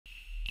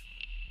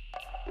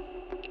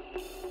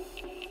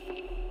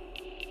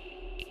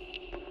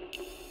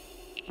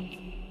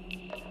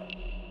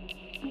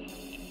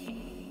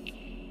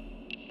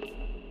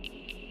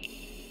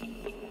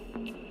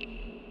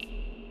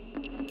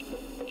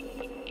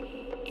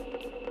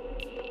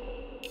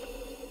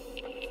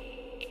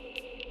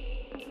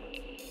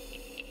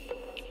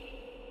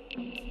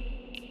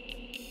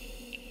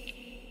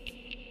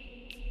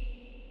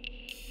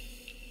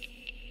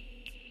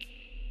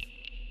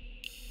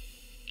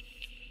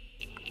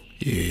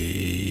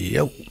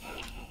Yo,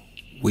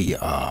 we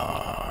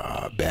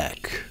are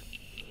back.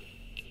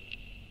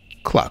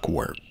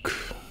 ClockworkPi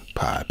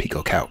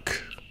PicoCalc.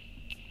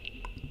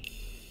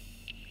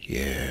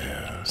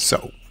 Yeah,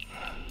 so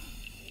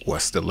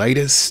what's the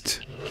latest?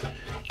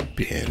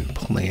 Been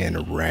playing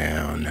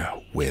around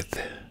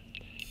with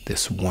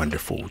this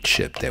wonderful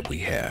chip that we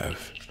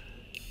have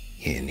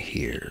in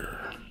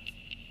here.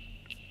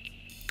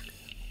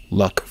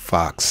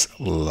 LuckFox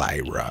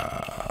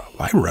Lyra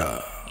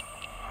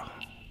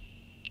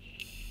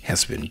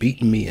has been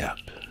beating me up,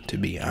 to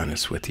be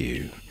honest with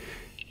you.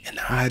 And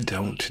I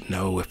don't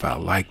know if I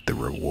like the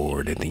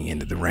reward at the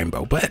end of the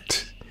rainbow,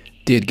 but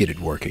did get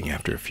it working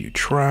after a few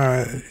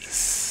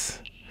tries.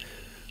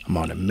 I'm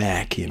on a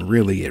Mac, and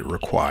really it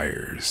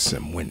requires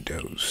some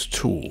Windows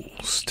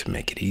tools to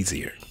make it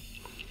easier.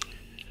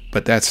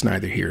 But that's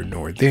neither here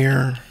nor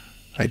there.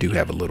 I do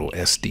have a little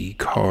SD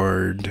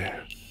card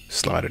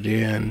slotted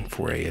in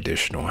for an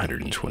additional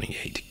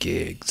 128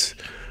 gigs.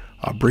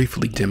 I'll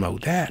briefly demo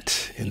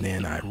that, and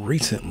then I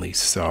recently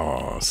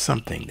saw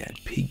something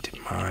that piqued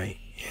my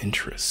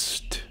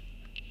interest.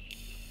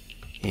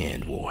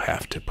 And we'll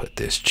have to put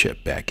this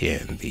chip back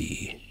in,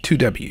 the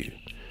 2W,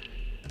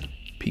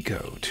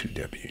 Pico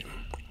 2W.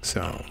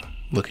 So,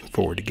 looking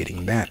forward to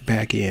getting that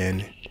back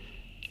in,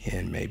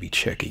 and maybe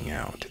checking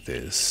out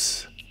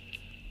this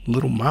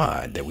little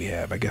mod that we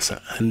have. I guess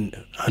an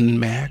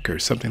unmac or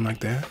something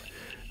like that.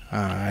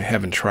 I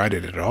haven't tried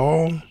it at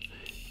all,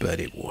 but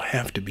it will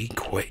have to be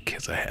quick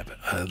because I have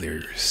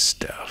other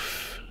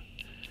stuff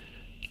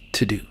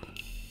to do.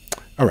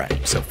 All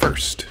right, so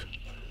first,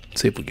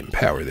 let's see if we can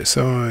power this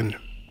on.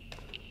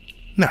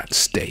 Not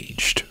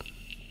staged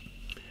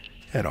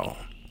at all.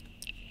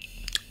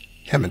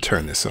 Haven't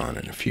turned this on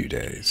in a few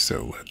days,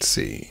 so let's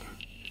see.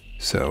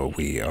 So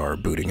we are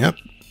booting up.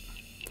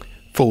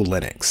 Full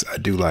Linux. I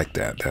do like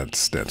that.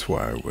 That's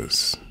why I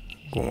was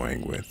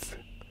going with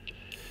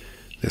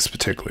this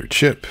particular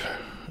chip.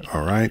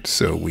 All right,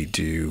 so we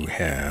do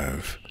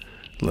have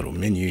a little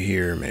menu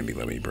here. Maybe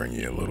let me bring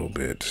you a little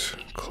bit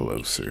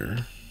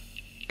closer.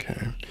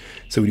 Okay,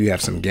 so we do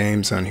have some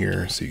games on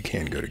here, so you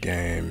can go to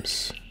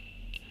games.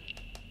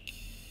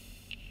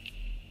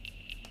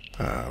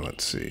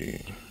 Let's see,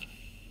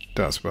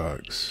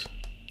 DOSBox,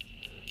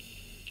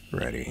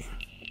 ready.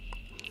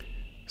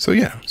 So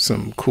yeah,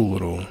 some cool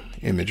little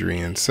imagery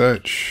and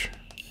such.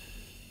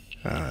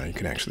 You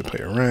can actually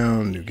play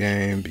around, new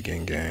game,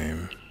 begin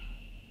game,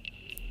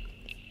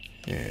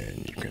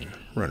 and you can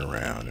run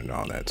around and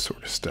all that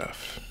sort of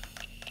stuff,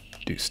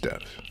 do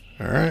stuff.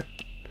 All right,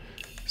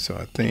 so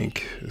I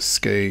think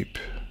escape.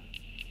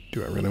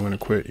 Do I really want to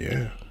quit?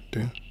 Yeah,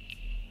 do.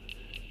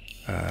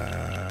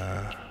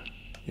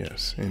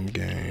 Yes, end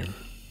game.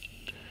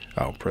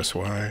 I'll press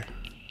Y.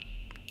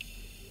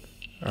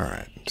 All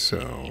right,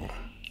 so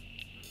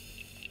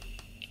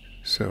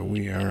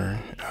we are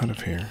out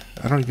of here.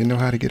 I don't even know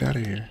how to get out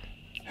of here.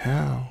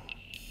 How?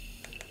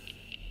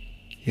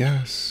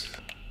 Yes,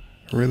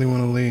 I really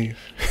want to leave.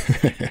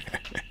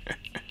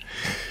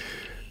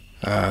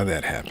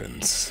 That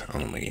happens.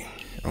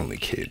 Only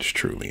kids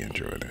truly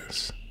enjoy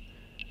this.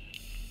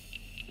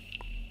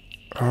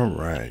 All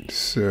right,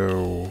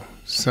 so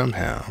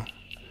somehow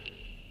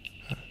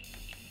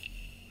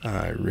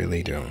I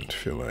really don't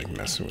feel like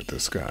messing with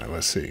this guy.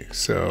 Let's see.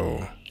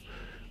 So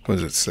what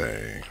does it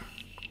say?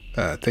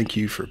 Thank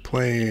you for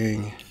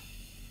playing.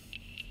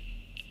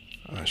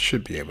 I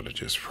should be able to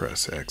just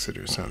press exit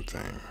or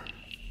something,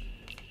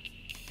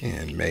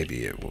 and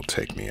maybe it will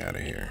take me out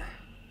of here.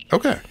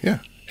 Okay, yeah,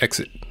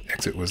 exit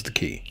was the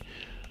key.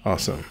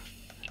 Awesome.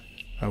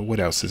 What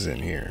else is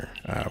in here?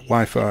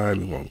 Wi-Fi,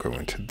 we won't go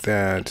into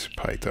that.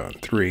 Python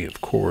 3, of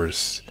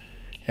course.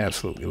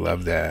 Absolutely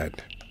love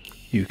that.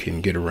 You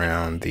can get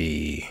around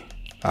the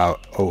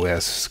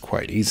OS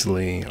quite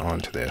easily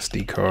onto the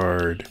SD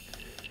card.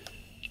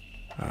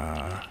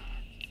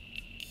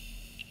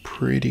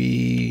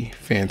 Pretty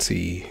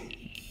fancy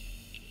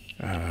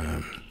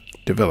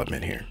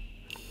development here.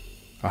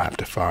 I'll have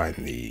to find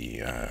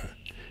the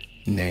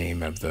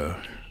name of the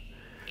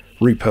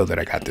repo that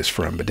I got this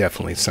from, but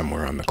definitely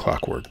somewhere on the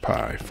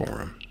ClockworkPi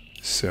forum.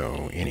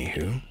 So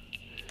anywho,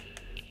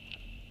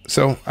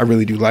 so I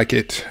really do like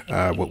it.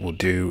 What we'll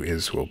do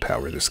is we'll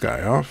power this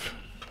guy off,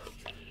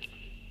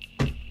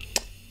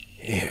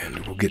 and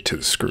we'll get to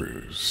the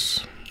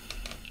screws.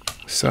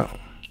 So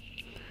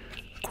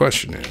the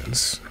question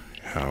is,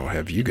 how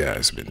have you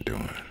guys been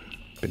doing?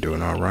 Been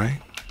doing all right?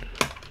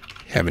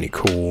 Have any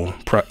cool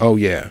oh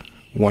yeah,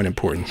 one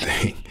important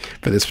thing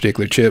for this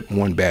particular chip,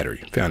 one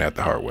battery. Found out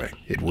the hard way.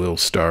 It will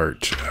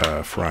start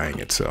frying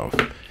itself.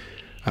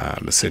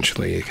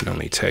 Essentially, it can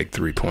only take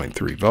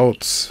 3.3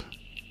 volts.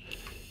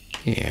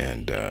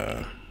 And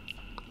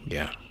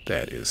yeah,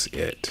 that is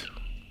it.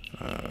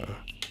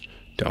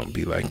 Don't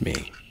be like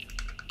me.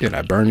 Did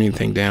I burn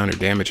anything down or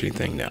damage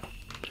anything? No.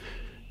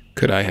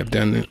 Could I have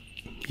done it?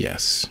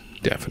 Yes,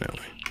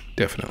 definitely.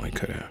 Definitely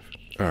could have.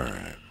 All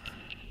right.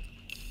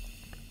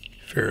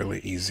 Fairly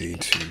easy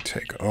to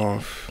take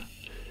off.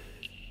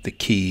 The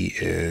key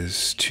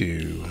is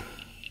to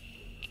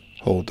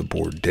hold the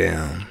board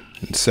down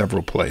in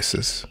several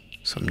places.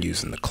 So I'm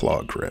using the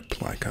claw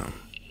grip like I'm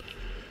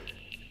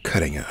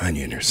cutting an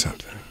onion or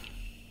something.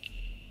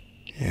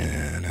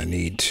 And I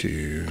need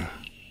to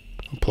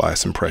apply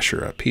some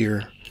pressure up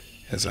here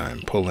as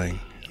I'm pulling.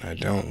 And I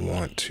don't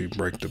want to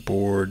break the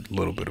board. A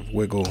little bit of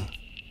wiggle.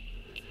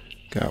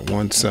 Got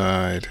one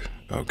side.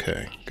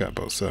 Okay, got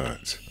both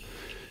sides.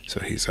 So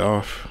he's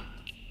off.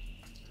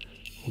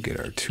 We'll get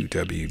our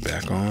 2W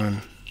back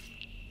on.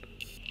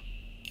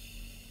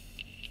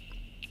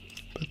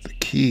 But the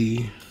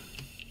key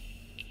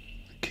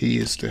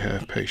is to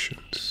have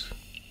patience.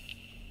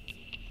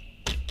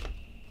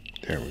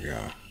 There we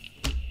go.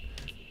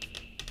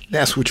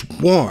 That's what you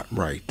want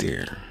right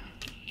there.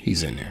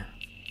 He's in there.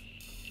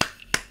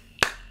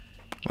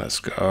 Let's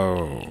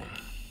go.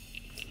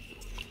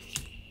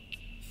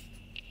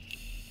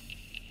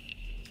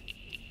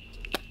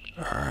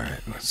 All right,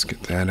 let's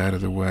get that out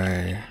of the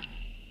way.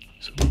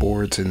 So the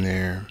board's in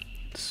there.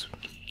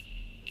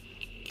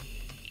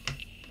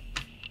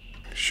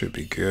 Should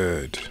be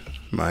good,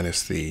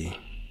 minus the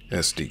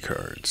SD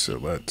card. So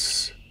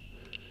let's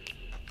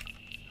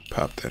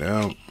pop that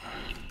out.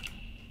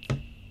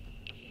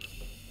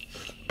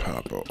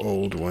 Pop an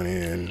old one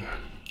in.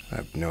 I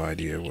have no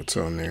idea what's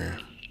on there.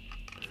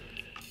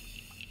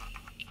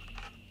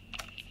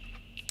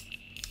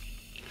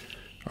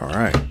 All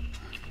right.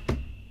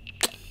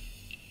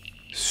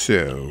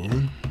 So,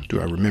 do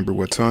I remember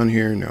what's on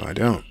here? No, I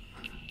don't.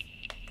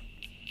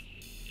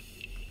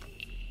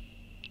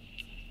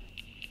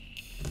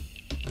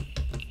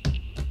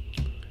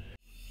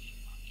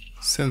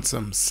 Since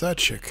I'm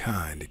such a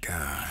kind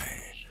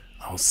guy,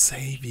 I'll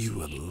save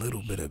you a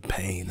little bit of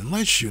pain.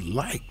 Unless you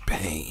like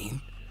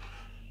pain,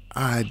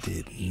 I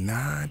did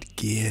not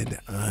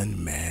get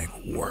unmac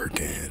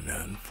working,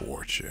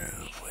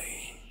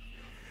 unfortunately.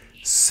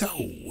 So,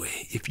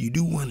 if you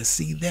do want to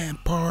see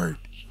that part,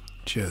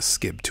 just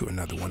skip to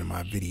another one of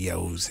my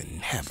videos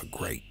and have a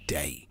great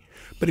day.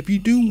 But if you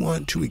do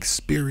want to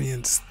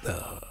experience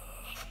the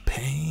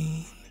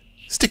pain,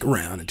 stick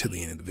around until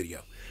the end of the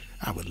video.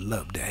 I would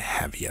love to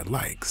have you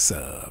like,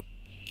 sub.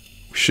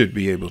 We should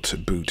be able to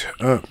boot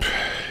up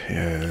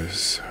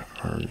as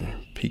our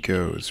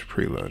Pico is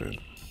preloaded.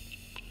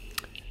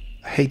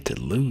 I hate to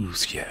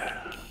lose you.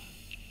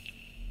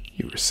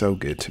 You were so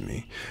good to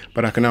me.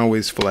 But I can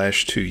always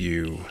flash to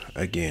you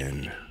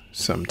again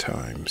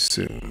sometime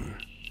soon.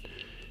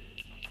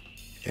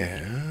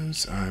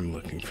 As I'm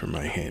looking for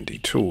my handy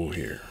tool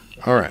here.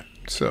 All right,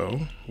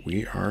 so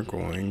we are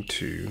going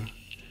to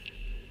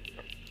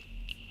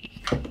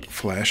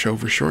flash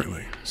over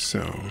shortly.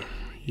 So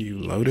you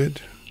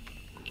loaded,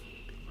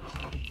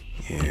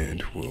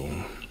 and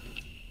we'll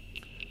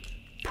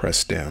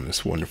press down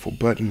this wonderful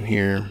button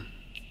here.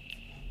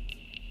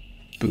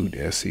 Boot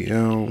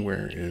SEL.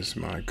 Where is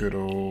my good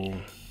old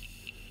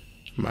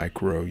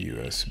micro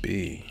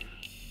USB?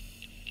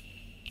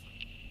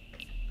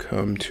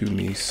 Come to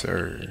me,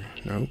 sir.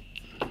 Nope,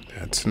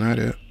 that's not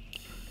it.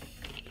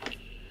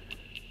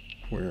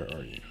 Where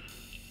are you?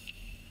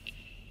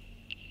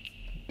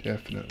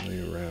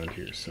 Definitely around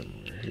here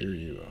somewhere. Here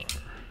you are.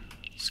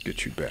 Let's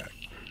get you back.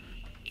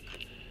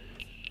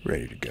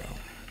 Ready to go.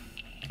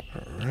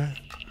 All right.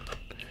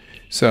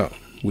 So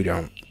we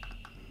don't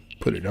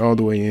put it all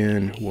the way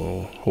in.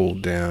 We'll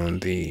hold down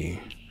the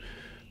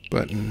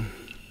button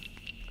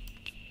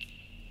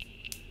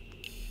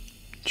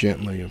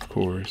gently, of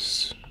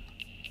course.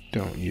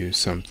 Don't use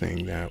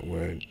something that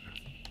would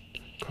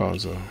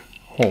cause a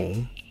hole.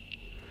 And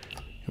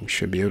we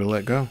should be able to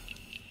let go.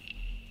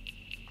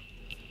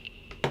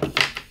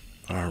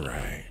 All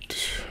right,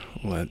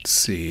 let's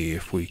see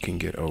if we can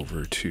get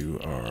over to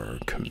our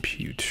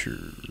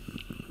computer.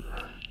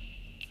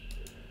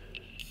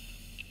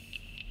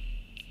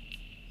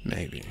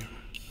 Maybe.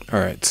 All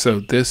right,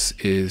 so this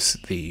is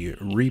the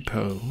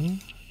repo.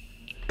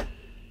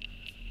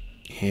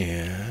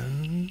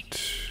 And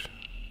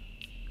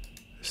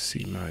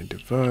see my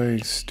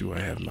device. Do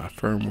I have my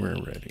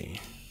firmware ready?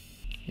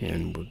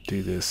 And we'll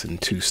do this in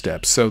 2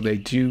 steps. So they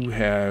do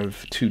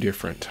have 2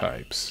 different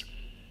types.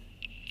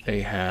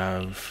 They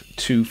have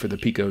 2 for the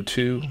Pico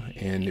 2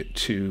 and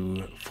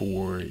 2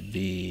 for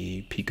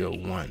the Pico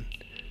 1.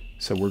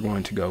 So we're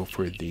going to go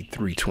for the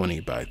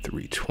 320 by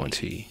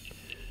 320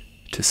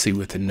 to see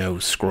what the no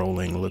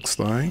scrolling looks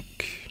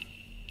like.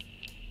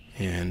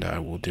 And I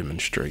will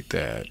demonstrate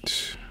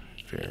that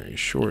very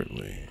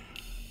shortly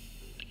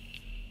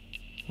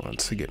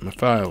once I get my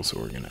files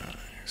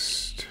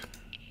organized.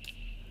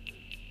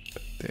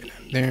 Put that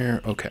in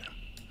there. Okay.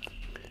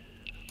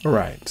 All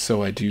right,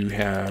 so I do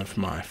have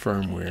my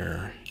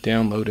firmware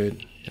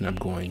downloaded, and I'm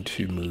going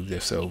to move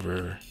this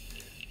over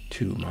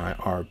to my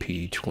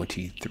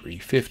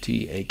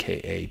RP2350,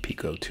 aka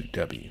Pico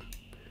 2W.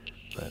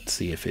 Let's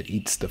see if it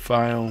eats the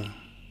file.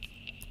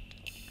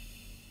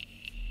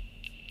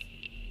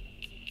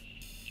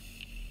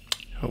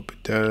 Hope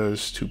it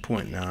does.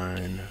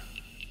 2.9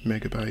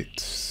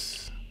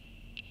 megabytes.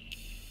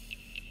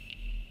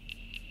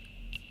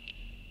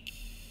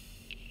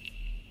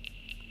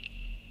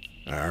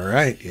 All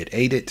right, it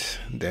ate it.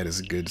 That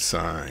is a good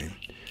sign.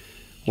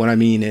 When I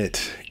mean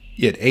it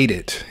ate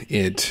it.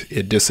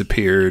 It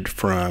disappeared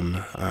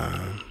from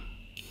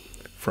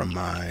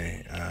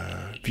my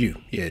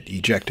view. It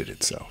ejected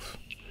itself.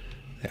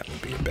 That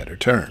would be a better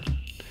term.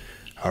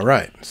 All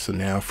right, so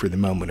now for the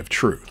moment of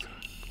truth.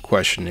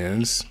 Question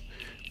is,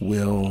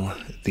 will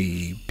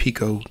the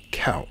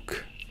PicoCalc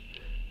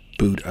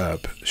boot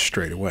up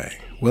straight away?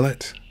 Will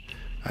it?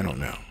 I don't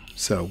know.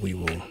 So we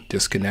will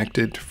disconnect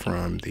it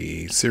from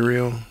the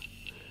serial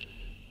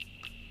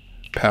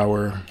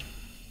power.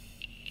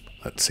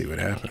 Let's see what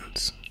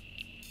happens.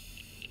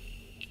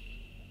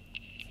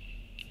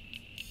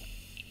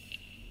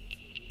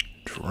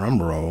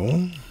 Drum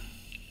roll.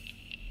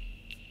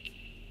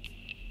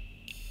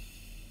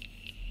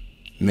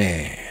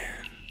 Man,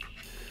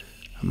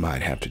 I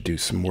might have to do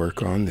some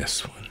work on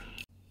this one.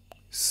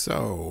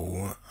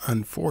 So,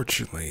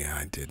 unfortunately,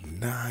 I did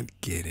not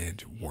get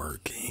it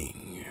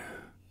working.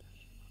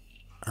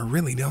 I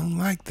really don't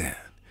like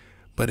that.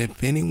 But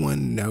if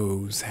anyone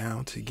knows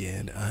how to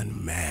get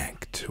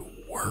unmac to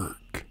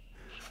work,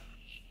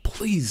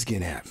 please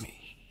get at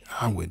me.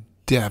 I would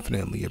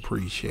definitely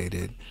appreciate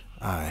it.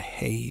 I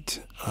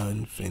hate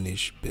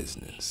unfinished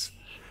business.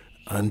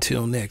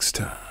 Until next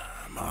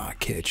time, I'll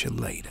catch you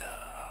later.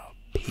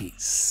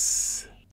 Peace.